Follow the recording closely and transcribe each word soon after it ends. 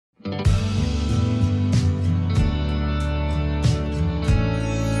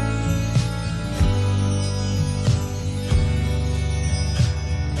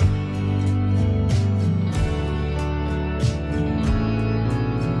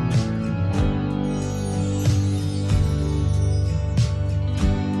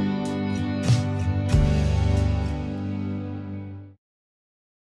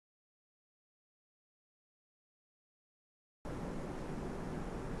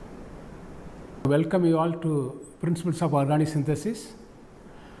Welcome you all to Principles of Organic Synthesis.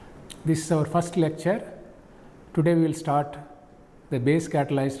 This is our first lecture. Today we will start the base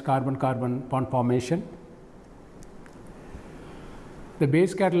catalyzed carbon-carbon bond formation. The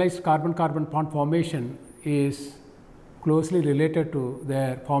base catalyzed carbon-carbon bond formation is closely related to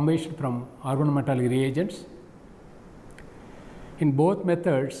their formation from organometallic reagents. In both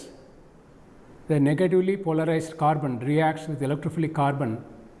methods, the negatively polarized carbon reacts with electrophilic carbon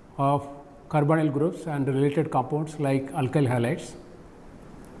of carbonyl groups and related compounds like alkyl halides.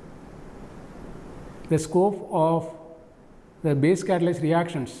 The scope of the base catalyzed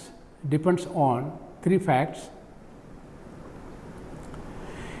reactions depends on three facts: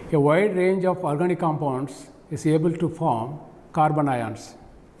 a wide range of organic compounds is able to form carbon ions.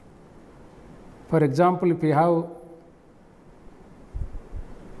 For example, if we have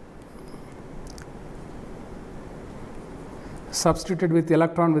substituted with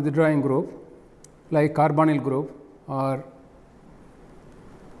electron withdrawing group like carbonyl group or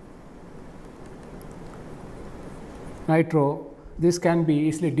nitro, this can be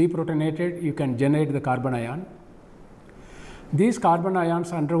easily deprotonated. You can generate the carbon ion. These carbon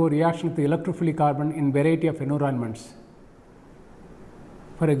ions undergo reaction with the electrophilic carbon in variety of environments.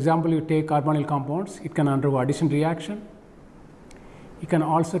 For example, you take carbonyl compounds, it can undergo addition reaction. You can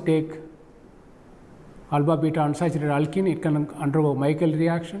also take alpha beta unsaturated alkene, it can undergo Michael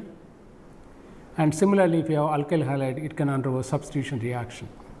reaction. And similarly, if you have alkyl halide, it can undergo substitution reaction.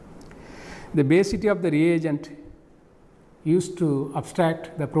 The basicity of the reagent used to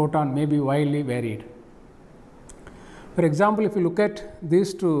abstract the proton may be widely varied. For example, if you look at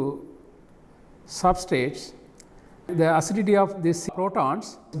these two substrates, the acidity of these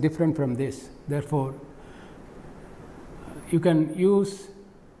protons is different from this. Therefore, you can use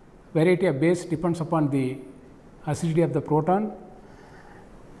variety of base depends upon the acidity of the proton.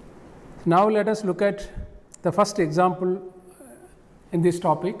 Now, let us look at the first example in this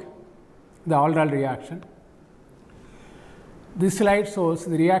topic, the Aldol reaction. This slide shows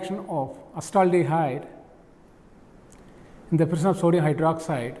the reaction of acetaldehyde in the presence of sodium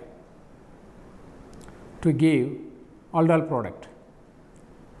hydroxide to give aldol product.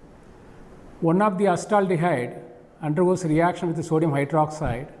 One of the acetaldehyde undergoes reaction with the sodium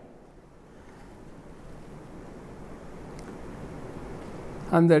hydroxide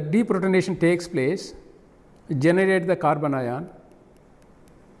and the deprotonation takes place, generate the carbon ion.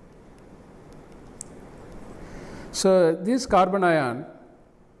 So, this carbon ion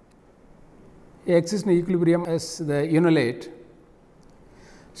exists in equilibrium as the unolate.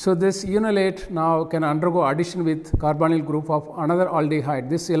 So, this unolate now can undergo addition with carbonyl group of another aldehyde.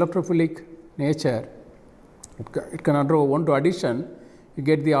 This electrophilic nature, it can undergo one to addition, you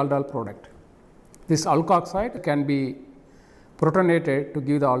get the aldol product. This alkoxide can be protonated to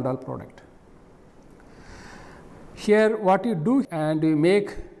give the aldol product. Here what you do, and you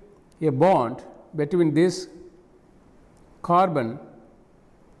make a bond between this carbon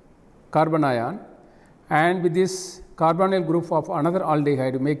ion and with this carbonyl group of another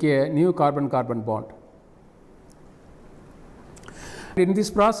aldehyde, you make a new carbon-carbon bond. In this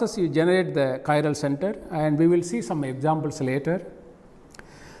process, you generate the chiral center, and we will see some examples later.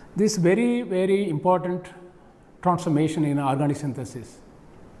 This very, very important transformation in organic synthesis.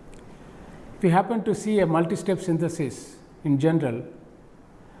 If you happen to see a multi-step synthesis in general,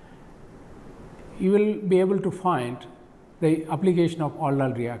 you will be able to find the application of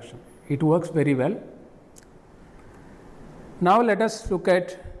aldol reaction. It works very well. Now, let us look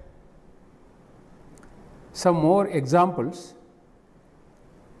at some more examples.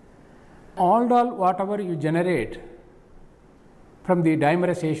 Aldol, whatever you generate from the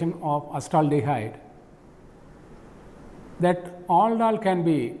dimerization of acetaldehyde, that aldol can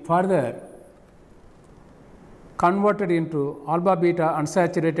be further converted into alpha beta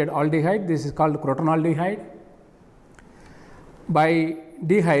unsaturated aldehyde. This is called crotonaldehyde by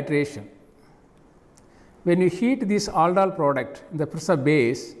dehydration. When you heat this aldol product in the presence of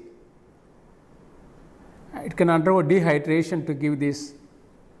base, it can undergo dehydration to give this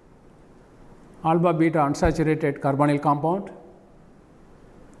alpha beta unsaturated carbonyl compound.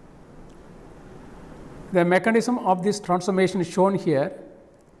 The mechanism of this transformation is shown here.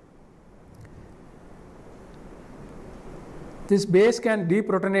 This base can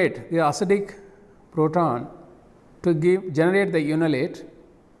deprotonate the acidic proton to generate the unolate.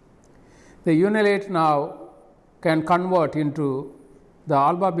 The unolate now can convert into the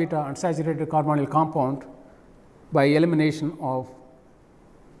alpha beta unsaturated carbonyl compound by elimination of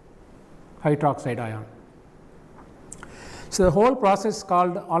hydroxide ion. So, the whole process is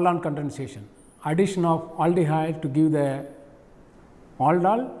called aldol condensation. Addition of aldehyde to give the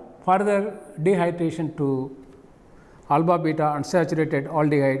aldol further dehydration to alpha beta unsaturated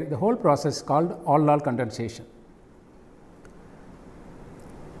aldehyde, the whole process is called aldol condensation.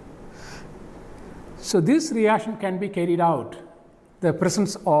 So, this reaction can be carried out the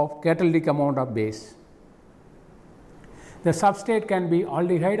presence of catalytic amount of base. The substrate can be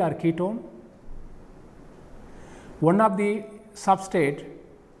aldehyde or ketone. One of the substrate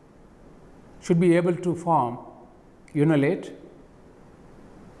should be able to form unolate.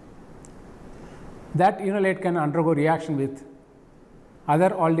 That unolate can undergo reaction with other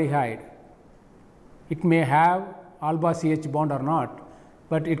aldehyde. It may have alpha CH bond or not,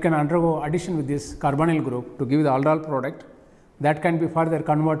 but it can undergo addition with this carbonyl group to give the aldol product that can be further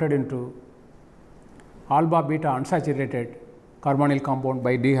converted into alpha beta unsaturated carbonyl compound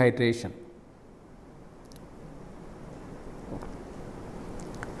by dehydration.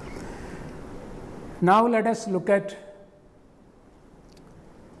 Now, let us look at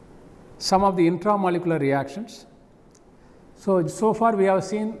some of the intramolecular reactions. So far we have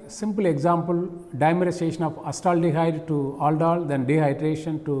seen simple example, dimerization of acetaldehyde to aldol, then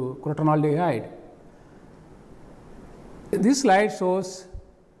dehydration to crotonaldehyde. This slide shows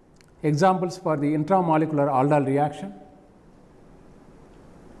examples for the intramolecular aldol reaction.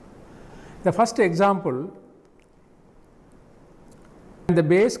 The first example, the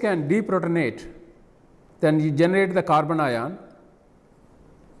base can deprotonate, then you generate the carbon ion.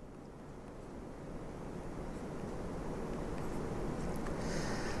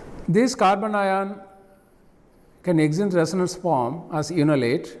 This carbon ion can exit resonance form as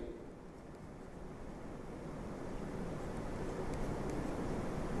unolate.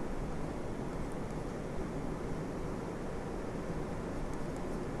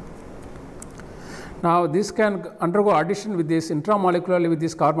 Now, this can undergo addition with this intramolecularly with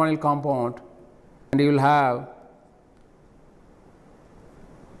this carbonyl compound, and you will have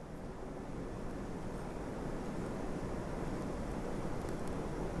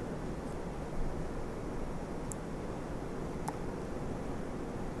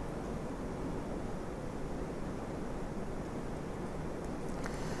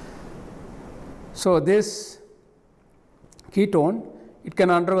so this ketone, it can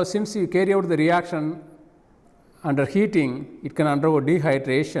undergo, since you carry out the reaction under heating, it can undergo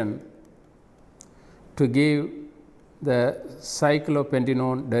dehydration to give the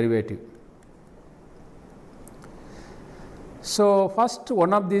cyclopentanone derivative. So, first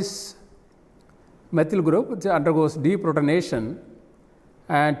one of these methyl group which undergoes deprotonation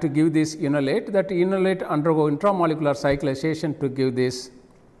and to give this unolate, that unolate undergo intramolecular cyclization to give this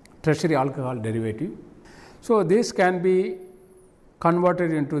tertiary alcohol derivative. So, this can be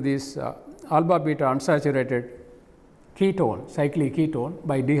converted into this alpha beta unsaturated ketone, cyclic ketone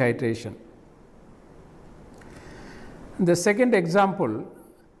by dehydration. The second example,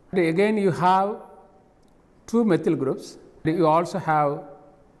 again you have two methyl groups, you also have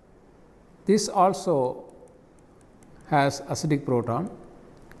this also has acidic proton.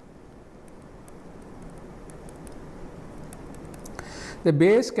 The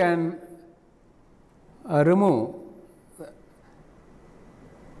base can remove,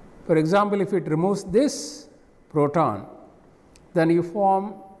 for example, if it removes this proton, then you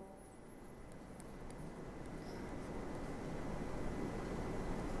form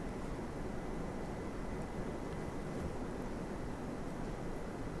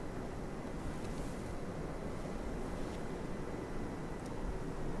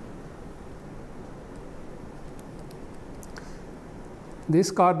this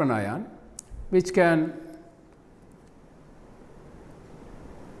carbon ion, which can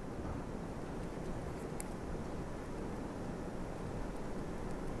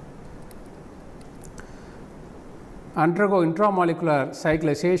undergo intramolecular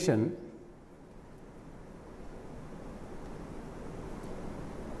cyclization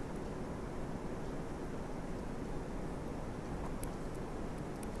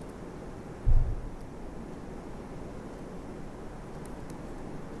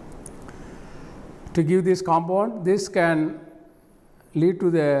to give this compound. This can lead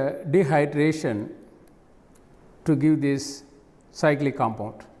to the dehydration to give this cyclic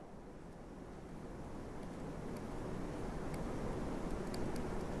compound.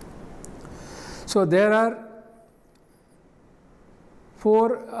 So, there are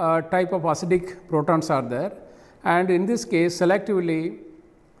four type of acidic protons are there, and in this case selectively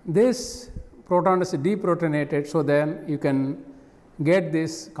this proton is deprotonated. So, then you can get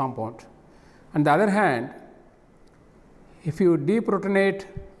this compound. On the other hand, if you deprotonate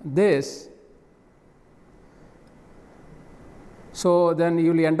this, so then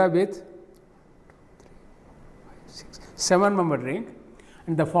you will end up with 7-membered ring,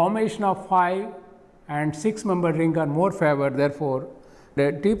 and the formation of 5 and 6 membered ring are more favored. Therefore,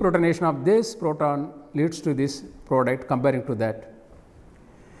 the deprotonation of this proton leads to this product comparing to that.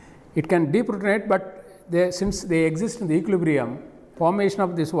 It can deprotonate, but since they exist in the equilibrium, formation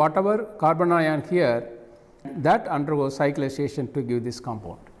of this whatever carbon ion here, that undergoes cyclization to give this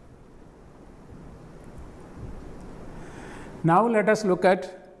compound. Now, let us look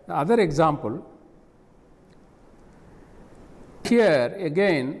at the other example. Here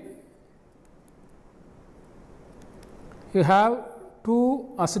again you have two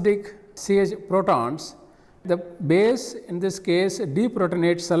acidic CH protons. The base in this case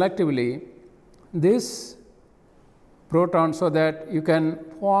deprotonates selectively this proton so that you can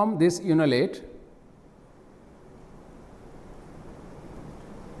form this unolate.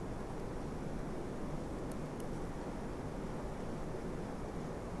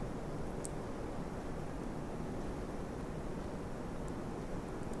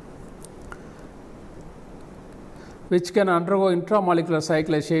 Which can undergo intramolecular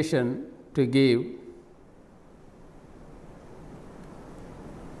cyclization to give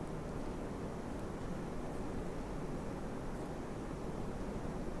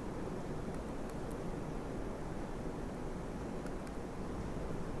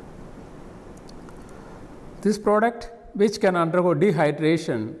this product, which can undergo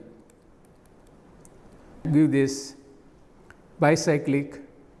dehydration, give this bicyclic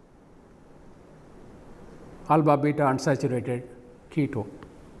alpha beta unsaturated ketone.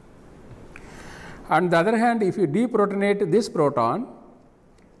 On the other hand, if you deprotonate this proton,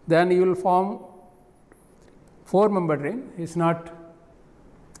 then you will form 4 membered ring.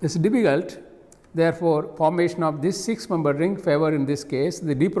 It's difficult. Therefore, formation of this 6 membered ring favor in this case.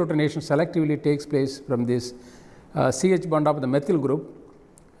 The deprotonation selectively takes place from this CH bond of the methyl group,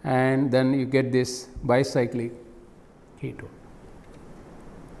 and then you get this bicyclic ketone.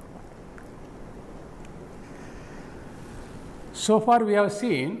 So far, we have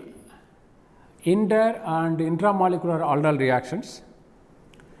seen inter and intramolecular Aldol reactions.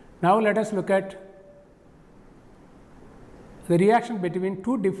 Now, let us look at the reaction between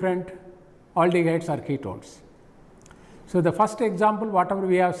two different aldehydes or ketones. So, the first example, whatever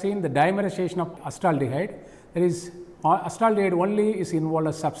we have seen, the dimerization of acetaldehyde, there is acetaldehyde only is involved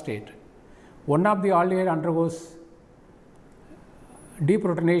as substrate. One of the aldehyde undergoes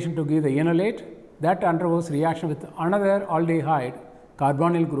deprotonation to give the enolate, that undergoes reaction with another aldehyde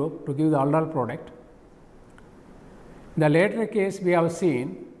carbonyl group to give the aldol product. In the later case, we have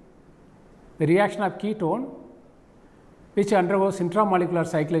seen the reaction of ketone, which undergoes intramolecular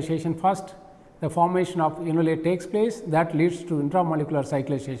cyclization. First, the formation of enolate takes place, that leads to intramolecular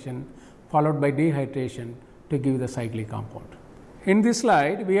cyclization followed by dehydration to give the cyclic compound. In this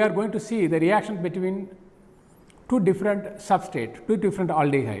slide, we are going to see the reaction between two different substrates, two different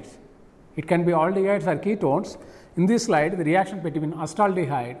aldehydes. It can be aldehydes or ketones. In this slide, the reaction between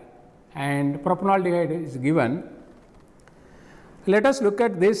acetaldehyde and propanaldehyde is given. Let us look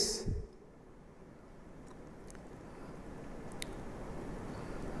at this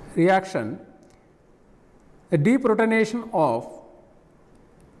reaction. The deprotonation of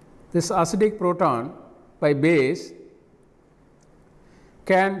this acidic proton by base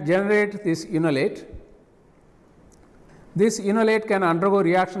can generate this enolate. This enolate can undergo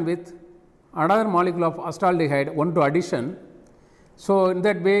reaction with another molecule of acetaldehyde, 1 to addition. So, in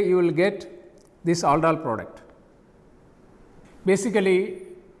that way you will get this aldol product. Basically,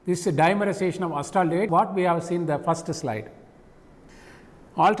 this is dimerization of acetaldehyde, what we have seen in the first slide.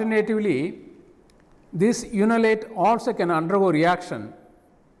 Alternatively, this enolate also can undergo reaction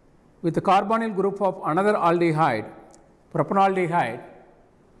with the carbonyl group of another aldehyde, propanaldehyde.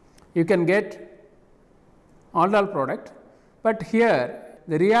 You can get aldol product, but here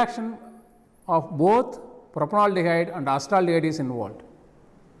the reaction of both propanaldehyde and acetaldehyde is involved.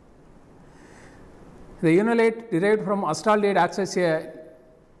 The enolate derived from acetaldehyde acts as a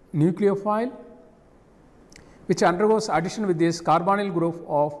nucleophile, which undergoes addition with this carbonyl group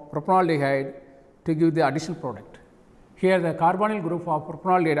of propanaldehyde to give the additional product. Here the carbonyl group of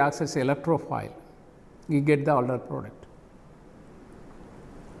propanaldehyde acts as electrophile, you get the aldol product.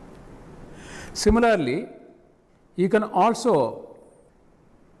 Similarly, you can also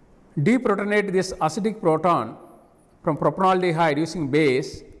deprotonate this acidic proton from propanaldehyde using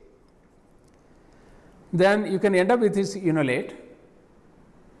base, then you can end up with this enolate.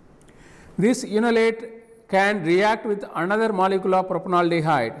 This enolate can react with another molecule of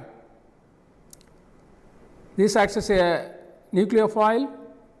propanaldehyde. This acts as a nucleophile.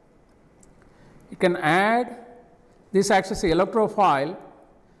 You can add, this acts as a electrophile,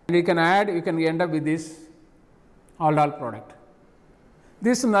 and you can add, you can end up with this aldol product.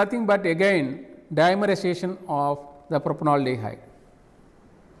 This is nothing but again dimerization of the propanoldehyde.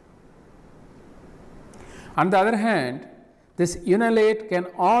 On the other hand, this enolate can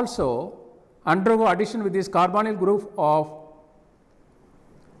also undergo addition with this carbonyl group of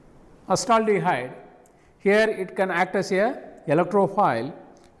acetaldehyde. Here it can act as a electrophile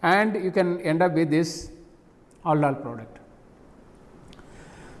and you can end up with this aldol product.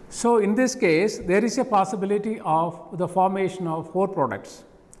 So, in this case there is a possibility of the formation of 4 products.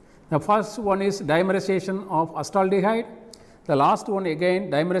 The first one is dimerization of acetaldehyde, the last one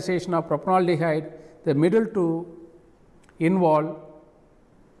again dimerization of propanoldehyde, the middle two involve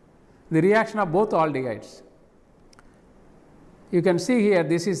the reaction of both aldehydes. You can see here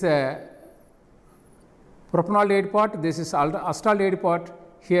this is the propanoldehyde part, this is acetaldehyde part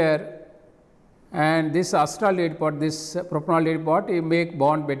here, and this acetaldehyde part, this propanoldehyde part, you make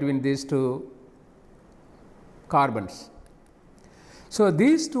bond between these two carbons. So,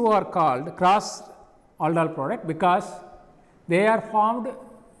 these two are called cross aldol product because they are formed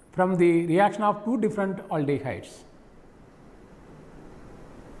from the reaction of 2 different aldehydes.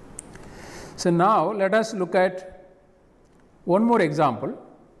 So, now let us look at one more example.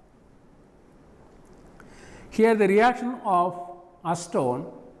 Here the reaction of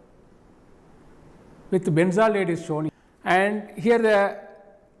acetone with benzaldehyde is shown, and here the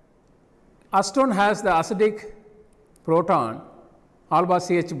acetone has the acidic proton alpha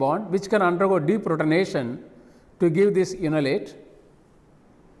CH bond which can undergo deprotonation to give this enolate.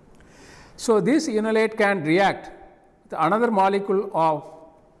 So, this enolate can react with another molecule of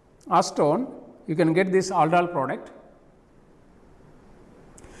acetone, you can get this aldol product.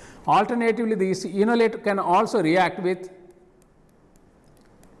 Alternatively, this enolate can also react with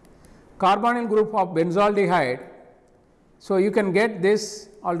carbonyl group of benzaldehyde. So, you can get this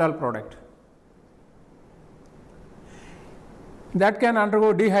aldol product that can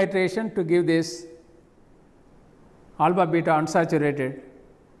undergo dehydration to give this alpha beta unsaturated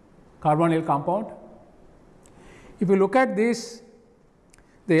carbonyl compound. If you look at this,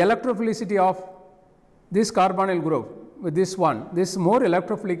 the electrophilicity of this carbonyl group with this one, this more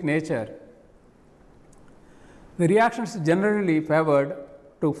electrophilic nature, the reaction is generally favored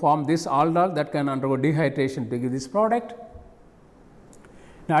to form this aldol that can undergo dehydration to give this product.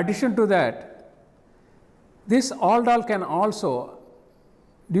 In addition to that, this aldol can also,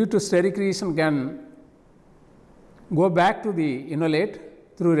 due to steric can go back to the enolate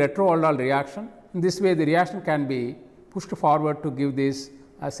through retroaldol reaction. In this way, the reaction can be pushed forward to give this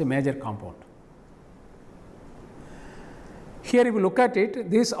as a major compound. Here, if you look at it,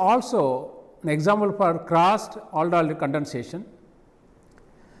 this also an example for crossed aldol condensation,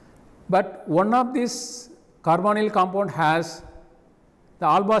 but one of these carbonyl compound has the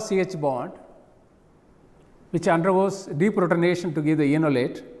alpha CH bond which undergoes deprotonation to give the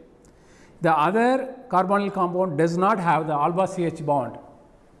enolate. The other carbonyl compound does not have the alpha CH bond.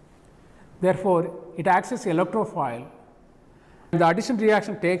 Therefore, it acts as electrophile and the addition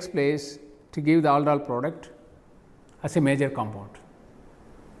reaction takes place to give the aldol product as a major compound.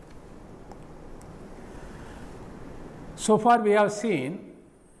 So far, we have seen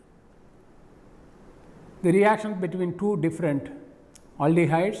the reaction between 2 different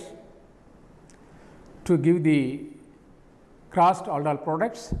aldehydes to give the crossed aldol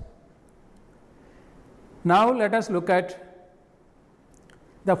products. Now, let us look at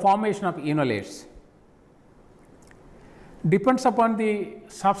the formation of enolates. Depends upon the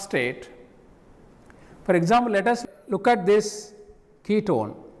substrate. For example, let us look at this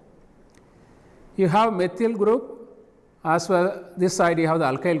ketone. You have methyl group as well this side you have the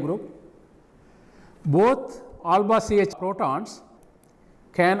alkyl group. Both alpha CH protons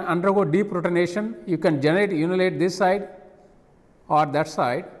can undergo deprotonation. You can generate enolate this side or that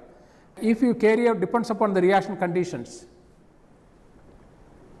side. If you carry out, depends upon the reaction conditions.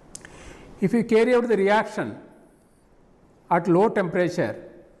 If you carry out the reaction at low temperature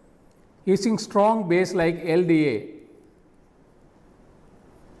using strong base like LDA,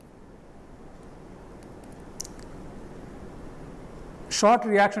 short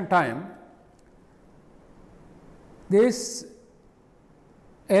reaction time, this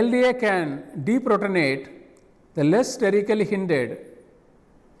LDA can deprotonate the less sterically hindered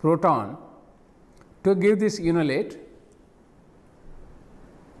proton to give this enolate.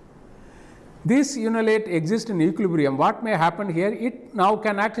 This enolate exists in equilibrium. What may happen here? It now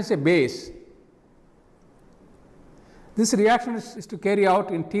can act as a base. This reaction is to carry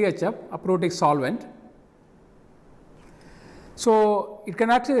out in THF, aprotic solvent. So, it can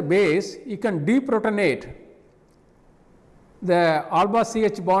act as a base. You can deprotonate the alpha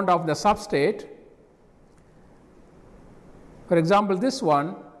CH bond of the substrate For example, this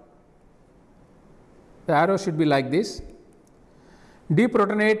one, the arrow should be like this.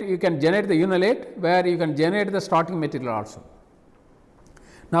 Deprotonate, you can generate the unolate, where you can generate the starting material also.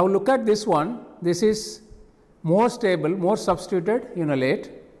 Now look at this one. This is more stable, more substituted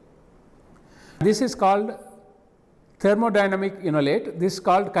unolate. This is called thermodynamic unolate. This is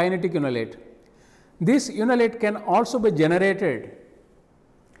called kinetic unolate. This unolate can also be generated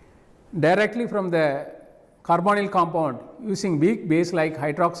directly from the carbonyl compound using weak base like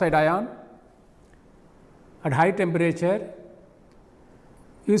hydroxide ion at high temperature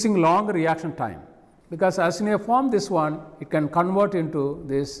using long reaction time, because as soon as you form this one, it can convert into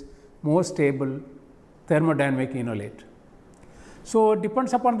this more stable thermodynamic unolate. So, it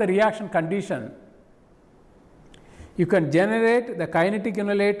depends upon the reaction condition. You can generate the kinetic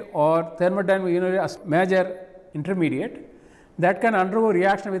unolate or thermodynamic unolate as major intermediate that can undergo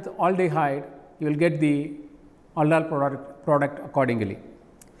reaction with aldehyde. You will get the aldol product accordingly.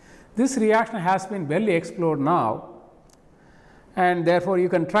 This reaction has been well explored now, and therefore, you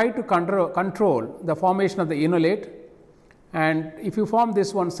can try to control the formation of the unolate, and if you form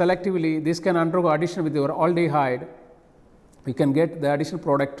this one selectively, this can undergo addition with your aldehyde. You can get the additional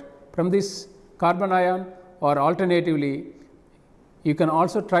product from this carbon ion, or alternatively, you can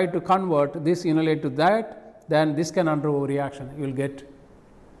also try to convert this unolate to that, then this can undergo reaction. You will get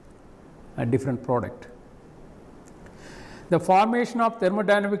a different product. The formation of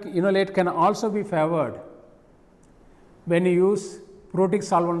thermodynamic unolate can also be favored when you use protic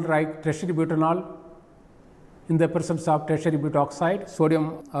solvent like tertiary butanol in the presence of tertiary butoxide,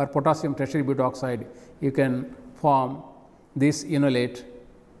 sodium or potassium tertiary butoxide. You can form this unolate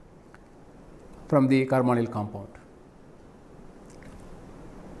from the carbonyl compound.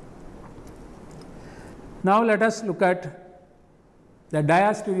 Now, let us look at the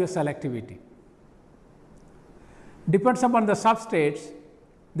diastereoselectivity. Depends upon the substrates,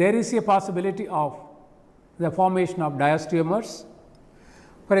 there is a possibility of the formation of diastereomers.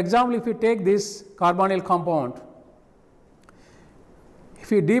 For example, if you take this carbonyl compound,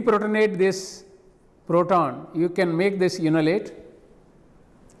 if you deprotonate this proton, you can make this unolate.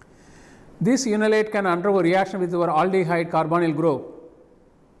 This unolate can undergo reaction with your aldehyde carbonyl group.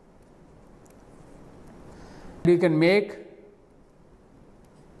 You can make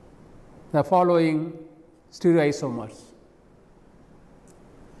the following stereoisomers.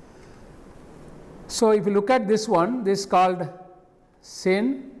 So, if you look at this one, this is called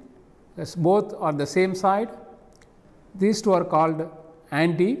syn, as both are the same side. These two are called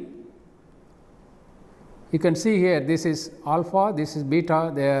anti. You can see here, this is alpha, this is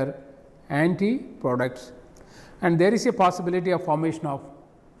beta, they are anti products, and there is a possibility of formation of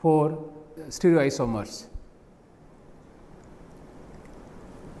 4 stereoisomers.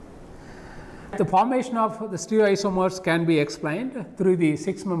 The formation of the stereoisomers can be explained through the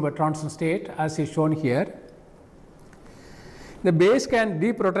 6-member transition state as is shown here. The base can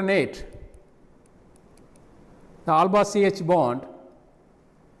deprotonate the alpha CH bond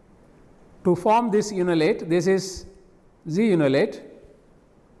to form this unolate. This is Z unolate,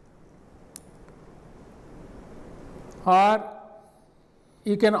 or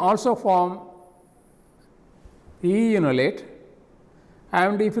you can also form E unolate,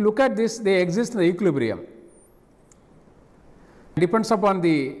 and if you look at this, they exist in the equilibrium. It depends upon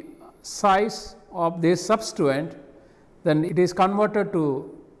the size of this substituent, then it is converted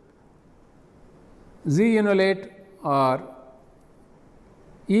to Z unolate or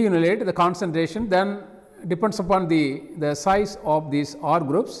E unolate, the concentration, then depends upon the size of these R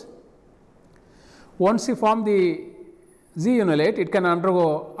groups. Once you form the Z unolate, it can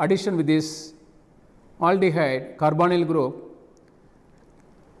undergo addition with this aldehyde carbonyl group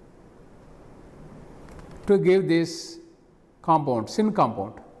to give this compound, syn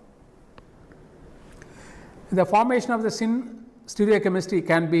compound. The formation of the syn stereochemistry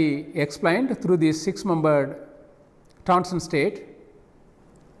can be explained through this 6-membered transition state.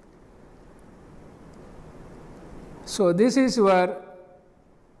 So, this is your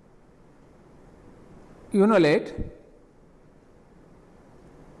unolate,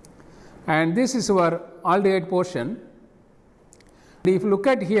 and this is your aldehyde portion. If you look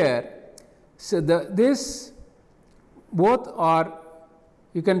at here, so this both are,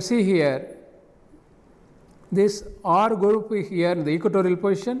 you can see here, this R group here in the equatorial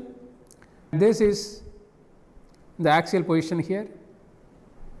position, this is the axial position here.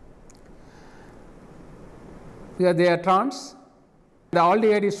 Here they are trans. The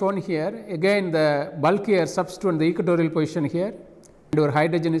aldehyde is shown here, again the bulkier substituent, the equatorial position here, and your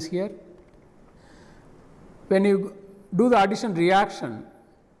hydrogen is here. When you do the addition reaction,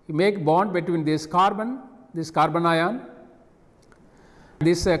 you make bond between this carbon ion,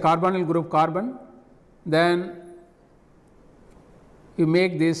 this carbonyl group carbon, then you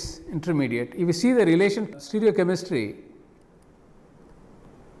make this intermediate. If you see the relation stereochemistry,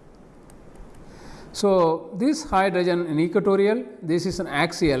 so this hydrogen in equatorial, this is an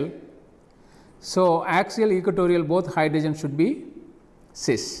axial. So, axial, equatorial, both hydrogen should be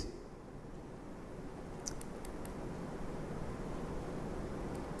cis.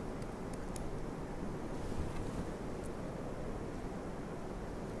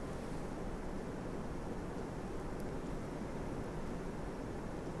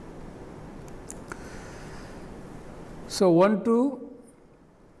 So, 1 2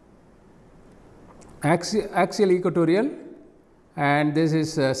 axial equatorial and this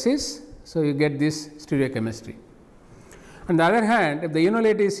is cis. So, you get this stereochemistry. On the other hand, if the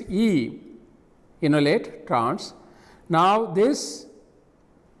enolate is E enolate trans, now this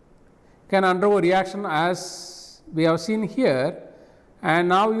can undergo reaction as we have seen here, and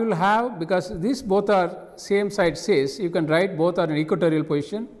now you will have, because these both are same side cis, you can write both are in equatorial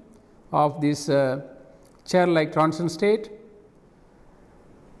position of this chair like transition state.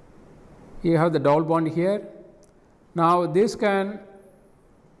 You have the double bond here. Now, this can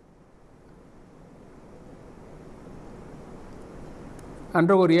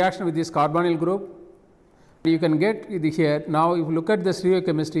undergo reaction with this carbonyl group. You can get it here. Now, if you look at the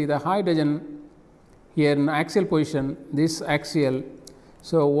stereochemistry, the hydrogen here in axial position, this axial.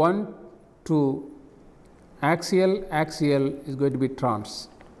 So, 1 2 axial, axial is going to be trans.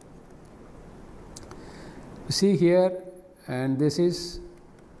 You see here, and this is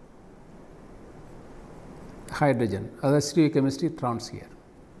hydrogen, other stereochemistry trans here.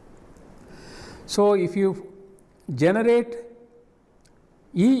 So, if you generate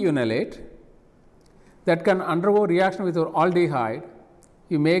E enolate that can undergo reaction with your aldehyde,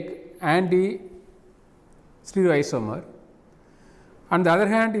 you make anti stereoisomer. On the other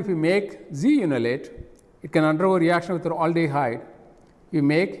hand, if you make Z enolate, it can undergo reaction with your aldehyde, you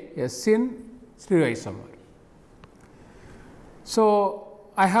make a syn stereoisomer. So,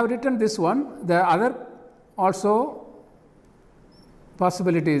 I have written this one. The other also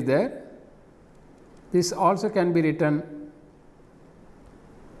possibility is there. This also can be written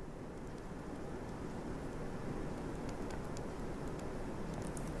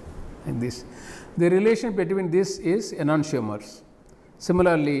like this. The relation between this is enantiomers.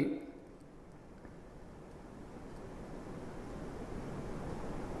 Similarly,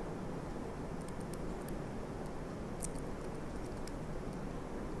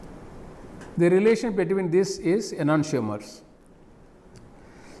 the relation between this is enantiomers.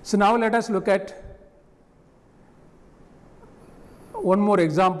 So, now let us look at one more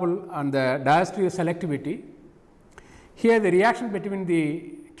example on the diastero selectivity. Here the reaction between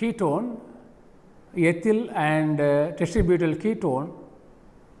the ketone ethyl and tertiary butyl ketone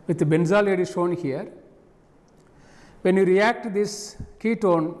with the benzaldehyde is shown here. When you react this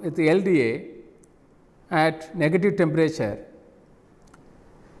ketone with the LDA at negative temperature,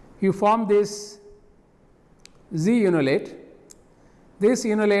 you form this Z enolate. This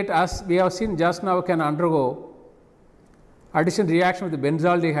enolate, as we have seen just now, can undergo addition reaction with the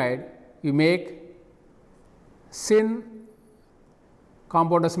benzaldehyde. You make syn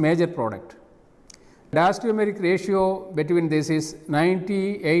compound as major product. Diastereomeric ratio between this is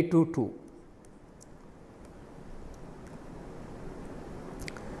 98:2.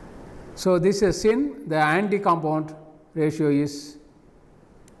 So, this is syn, the anti compound ratio is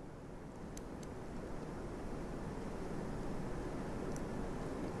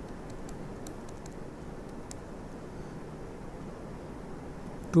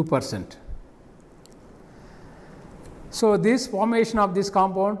 2%. So, this formation of this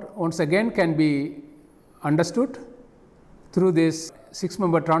compound once again can be understood through this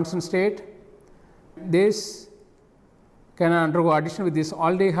 6-member transition state. This can undergo addition with this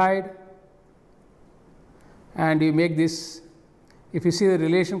aldehyde, and you make this. If you see the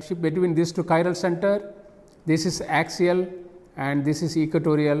relationship between these two chiral center, this is axial and this is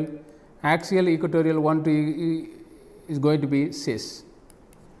equatorial. Axial, equatorial, 1 2 is going to be cis.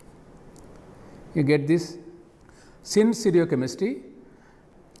 You get this syn stereochemistry.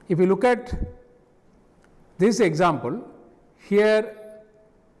 If you look at this example, here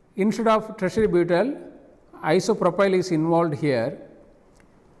instead of tertiary butyl, isopropyl is involved here.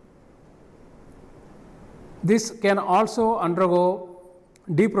 This can also undergo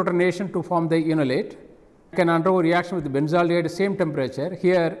deprotonation to form the enolate, can undergo reaction with the benzaldehyde at same temperature.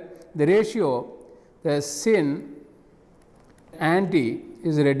 Here the ratio, the syn anti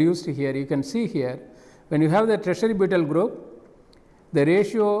is reduced here. You can see here, when you have the tertiary butyl group, the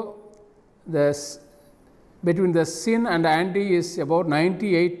ratio, the between the syn and anti is about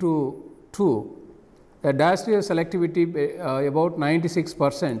 98 to 2. The diastereomeric selectivity about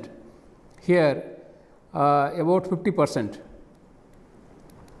 96%. Here about 50%.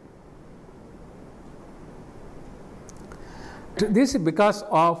 This is because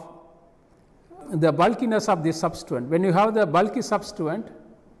of the bulkiness of this substituent. When you have the bulky substituent,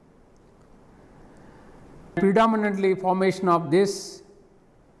 predominantly formation of this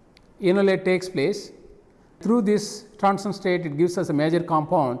enolate takes place. Through this transition state, it gives us a major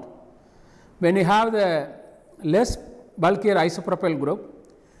compound. When you have the less bulkier isopropyl group,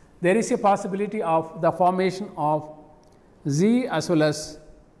 there is a possibility of the formation of Z as well as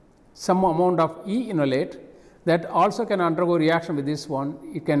some amount of E enolate that also can undergo reaction with this one.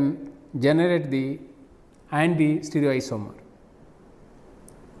 You can generate the anti-stereoisomer.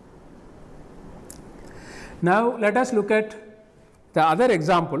 Now, let us look at the other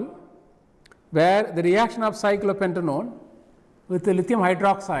example where the reaction of cyclopentanone with the lithium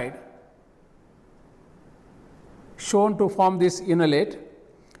hydroxide shown to form this enolate.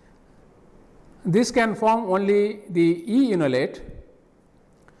 This can form only the E enolate.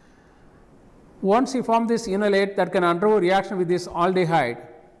 Once you form this enolate that can undergo reaction with this aldehyde,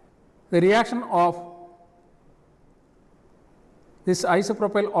 the reaction of this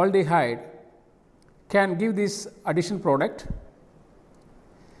isopropyl aldehyde can give this addition product.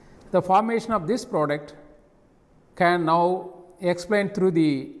 The formation of this product can now explain through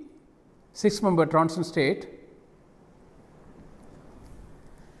the 6-member transition state.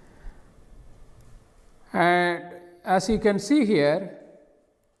 And as you can see here,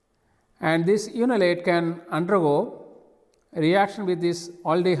 and this enolate can undergo reaction with this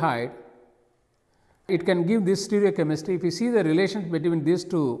aldehyde, it can give this stereochemistry. If you see the relation between these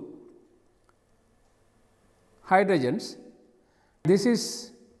two hydrogens, this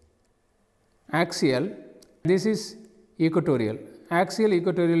is axial, this is equatorial. Axial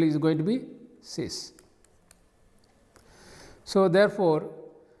equatorial is going to be cis. So, therefore,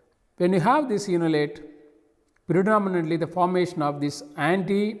 when you have this enolate, predominantly the formation of this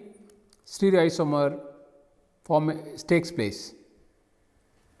anti-stereoisomer takes place.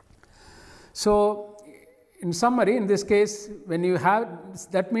 So, in summary, in this case, when you have,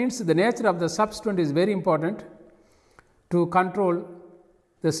 that means the nature of the substituent is very important to control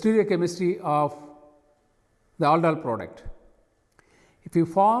the stereochemistry of the aldol product. If you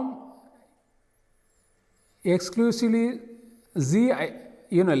form exclusively Z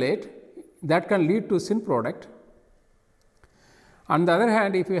enolate, that can lead to syn product. On the other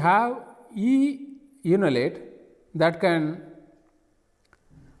hand, if you have E enolate, that can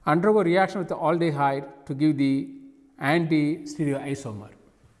undergo reaction with the aldehyde to give the anti-stereoisomer.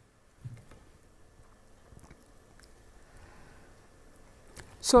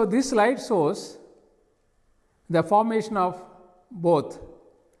 So, this slide shows the formation of both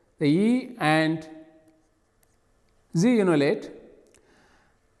the E and Z enolate.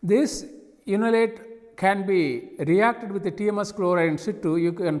 This enolate can be reacted with the TMS chloride in situ.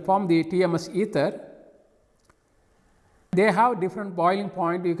 You can form the TMS ether. They have different boiling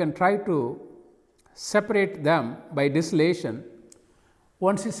point. You can try to separate them by distillation.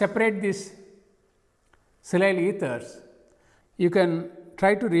 Once you separate these silyl ethers, you can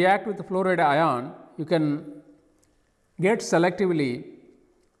try to react with the fluoride ion. You can get selectively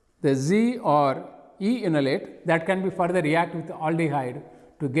the Z or E enolate that can be further react with the aldehyde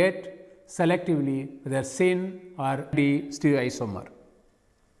to get selectively the syn or D stereoisomer.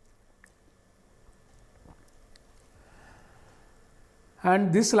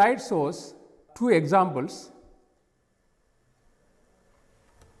 And this slide shows two examples.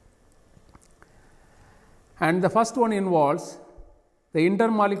 And the first one involves the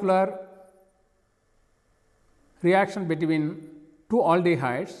intermolecular reaction between two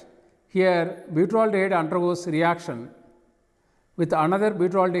aldehydes. Here butyraldehyde undergoes reaction with another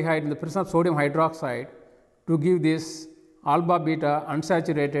butyraldehyde in the presence of sodium hydroxide to give this alpha beta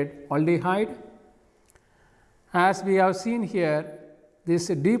unsaturated aldehyde. As we have seen here, this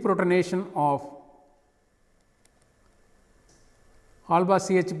deprotonation of alpha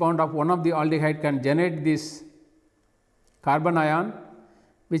CH bond of one of the aldehyde can generate this carbon ion,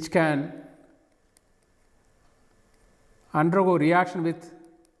 which can undergo reaction with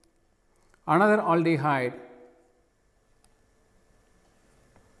another aldehyde,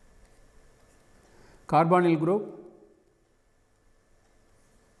 carbonyl group,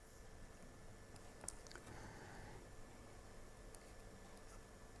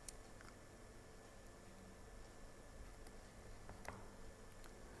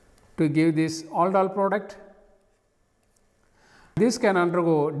 to give this aldol product. This can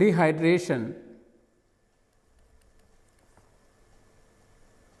undergo dehydration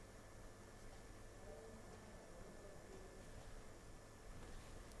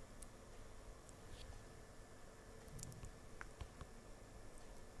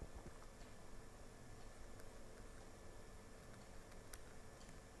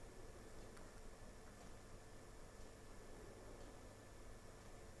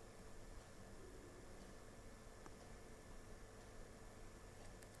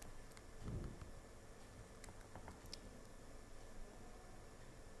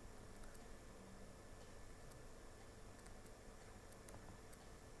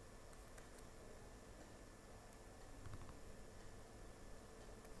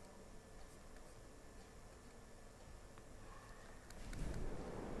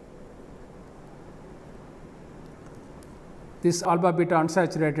this alpha beta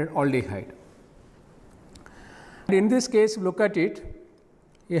unsaturated aldehyde. And in this case, look at it,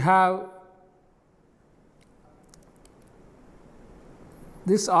 you have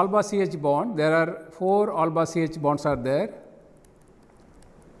this alpha CH bond, there are 4 alpha CH bonds are there.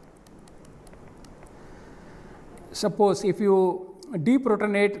 Suppose if you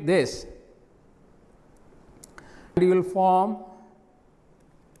deprotonate this, you will form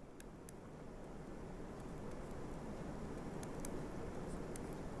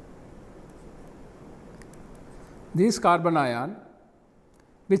this carbon ion,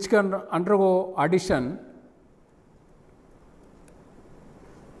 which can undergo addition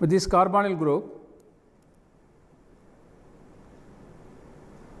with this carbonyl group.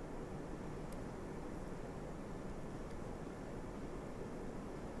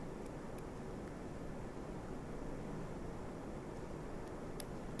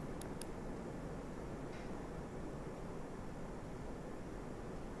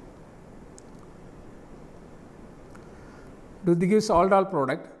 To gives aldol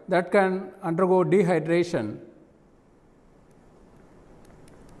product that can undergo dehydration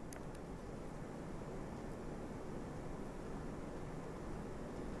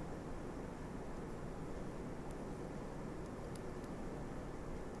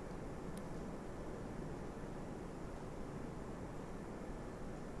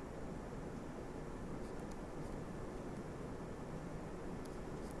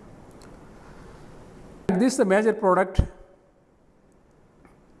and this is the major product.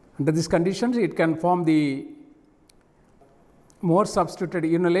 Under these conditions, it can form the more substituted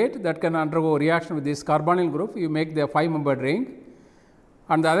enolate that can undergo reaction with this carbonyl group. You make the 5-membered ring.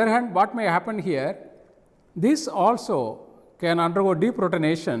 On the other hand, what may happen here, this also can undergo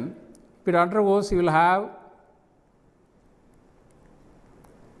deprotonation. If it undergoes, you will have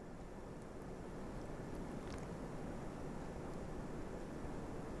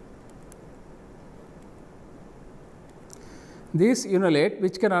this enolate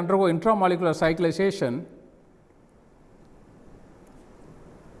which can undergo intramolecular cyclization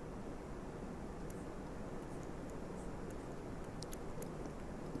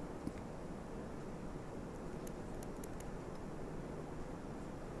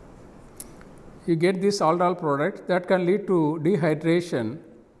you get this aldol product that can lead to dehydration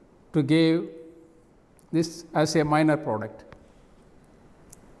to give this as a minor product.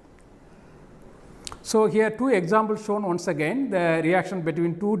 So, here 2 examples shown once again, the reaction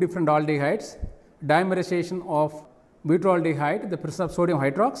between 2 different aldehydes, dimerization of butyraldehyde, the presence of sodium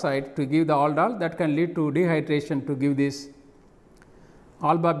hydroxide to give the aldol that can lead to dehydration to give this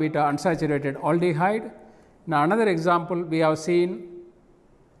alpha beta unsaturated aldehyde. Now, another example we have seen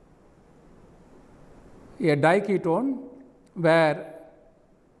a diketone where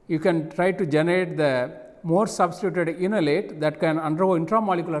you can try to generate the more substituted enolate that can undergo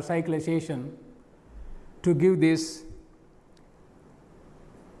intramolecular cyclization to give this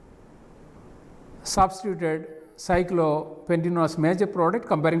substituted cyclopentanose major product.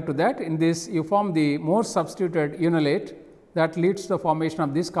 Comparing to that, in this you form the more substituted enolate that leads to the formation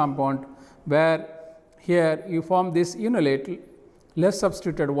of this compound, where here you form this enolate less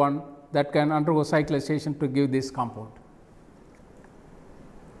substituted one that can undergo cyclization to give this compound.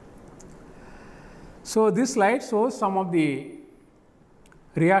 So, this slide shows some of the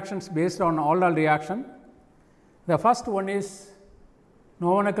reactions based on aldol reaction. The first one is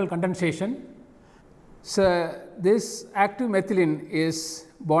novonickel condensation. So, this active methylene is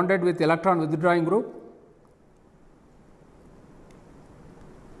bonded with electron withdrawing group.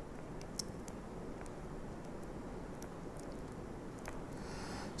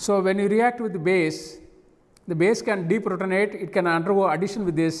 So, when you react with the base can deprotonate, it can undergo addition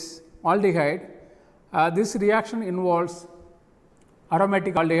with this aldehyde. This reaction involves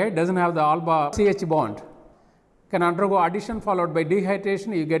aromatic aldehyde, does not have the alpha CH bond, can undergo addition followed by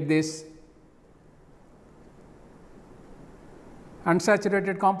dehydration, you get this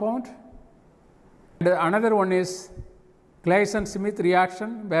unsaturated compound. And another one is Gleason-Smith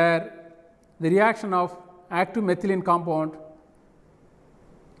reaction, where the reaction of active methylene compound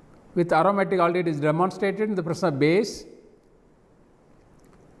with aromatic aldehyde is demonstrated in the presence of base.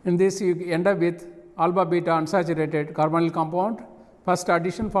 In this you end up with alpha beta unsaturated carbonyl compound. First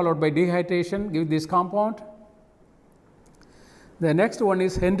addition followed by dehydration give this compound. The next one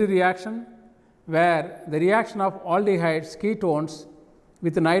is Henry reaction, where the reaction of aldehydes ketones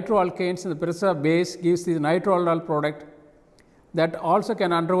with nitroalkanes in the presence of base gives the nitroaldol product that also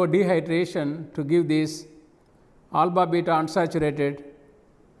can undergo dehydration to give this alpha beta unsaturated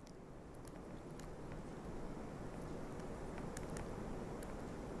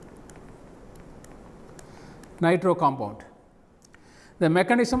nitro compound. The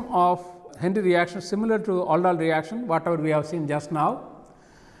mechanism of Henry reaction is similar to Aldol reaction, whatever we have seen just now.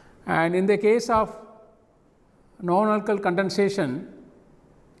 And in the case of non-alkyl condensation,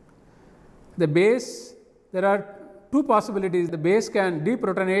 the base, there are two possibilities. The base can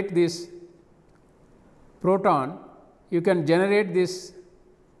deprotonate this proton, you can generate this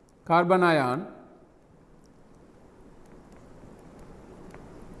carbon ion,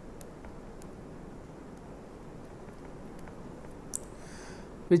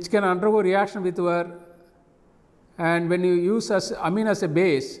 which can undergo reaction with your, and when you use amine as a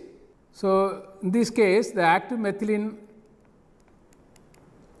base. So, in this case the active methylene,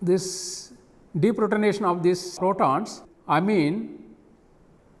 this deprotonation of these protons, amine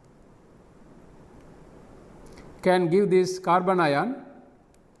can give this carbon ion,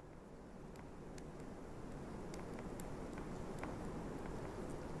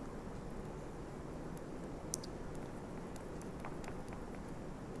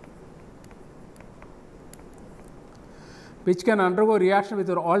 which can undergo reaction with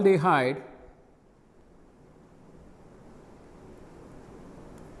your aldehyde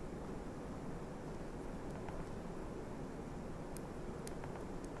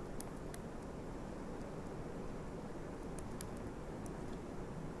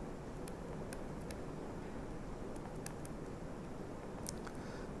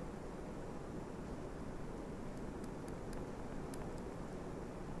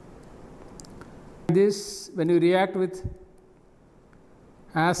this. When you react with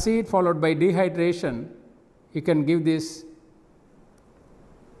acid followed by dehydration, you can give this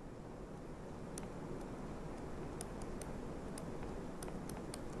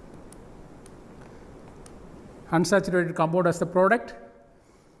unsaturated compound as the product.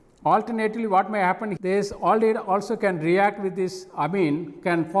 Alternatively, what may happen, this aldehyde also can react with this amine,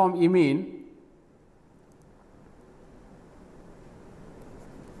 can form imine,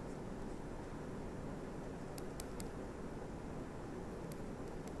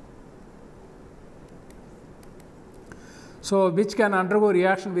 so which can undergo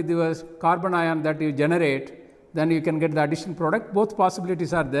reaction with your carbon ion that you generate, then you can get the addition product. Both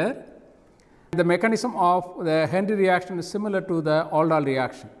possibilities are there. The mechanism of the Henry reaction is similar to the Aldol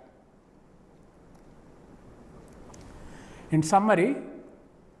reaction. In summary,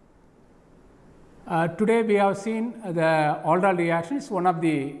 today we have seen the Aldol reaction is one of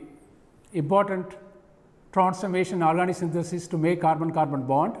the important transformation in organic synthesis to make carbon-carbon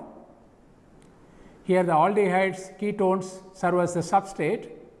bond. Here the aldehydes, ketones serve as the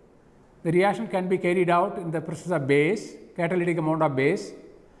substrate. The reaction can be carried out in the presence of base, catalytic amount of base.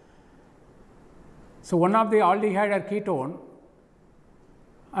 So, one of the aldehyde or ketone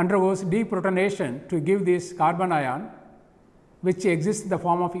undergoes deprotonation to give this carbon ion, which exists in the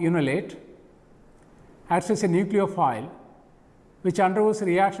form of unolate, acts as a nucleophile, which undergoes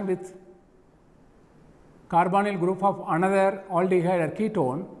reaction with carbonyl group of another aldehyde or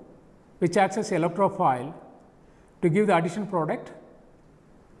ketone, which acts as electrophile to give the addition product,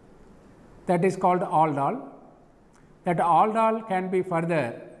 that is called aldol. That aldol can be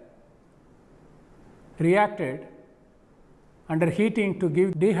further reacted under heating to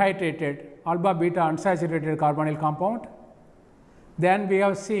give dehydrated alpha beta unsaturated carbonyl compound. Then we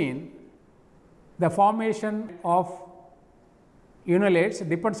have seen the formation of unolates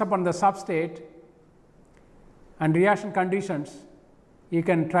depends upon the substrate and reaction conditions. You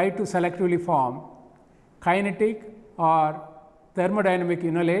can try to selectively form kinetic or thermodynamic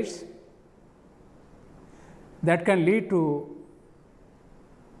unolates that can lead to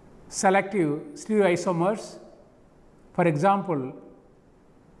selective stereoisomers. For example,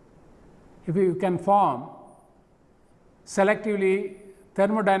 if you can form selectively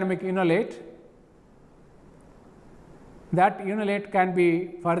thermodynamic unolate, that unolate can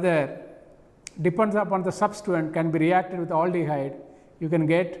be further depends upon the substituent, can be reacted with aldehyde. You can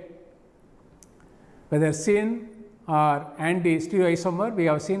get whether syn or anti stereoisomer. We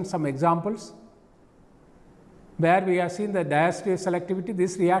have seen some examples where we have seen the diastereo selectivity.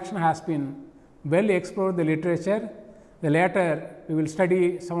 This reaction has been well explored in the literature. The later we will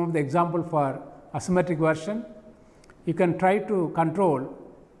study some of the example for asymmetric version. You can try to control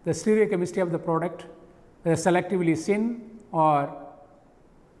the stereochemistry of the product, whether selectively syn or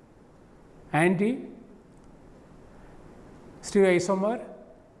anti stereoisomer.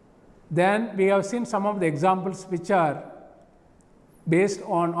 Then we have seen some of the examples which are based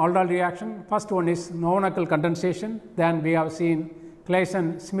on Aldol reaction. First one is non-alkyl condensation. Then we have seen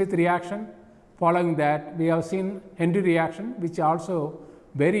Claisen-Smith reaction. Following that, we have seen Henry reaction, which also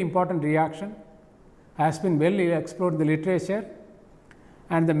very important reaction, has been well explored in the literature.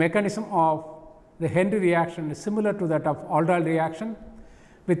 And the mechanism of the Henry reaction is similar to that of Aldol reaction.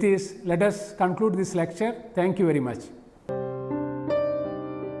 With this, let us conclude this lecture. Thank you very much.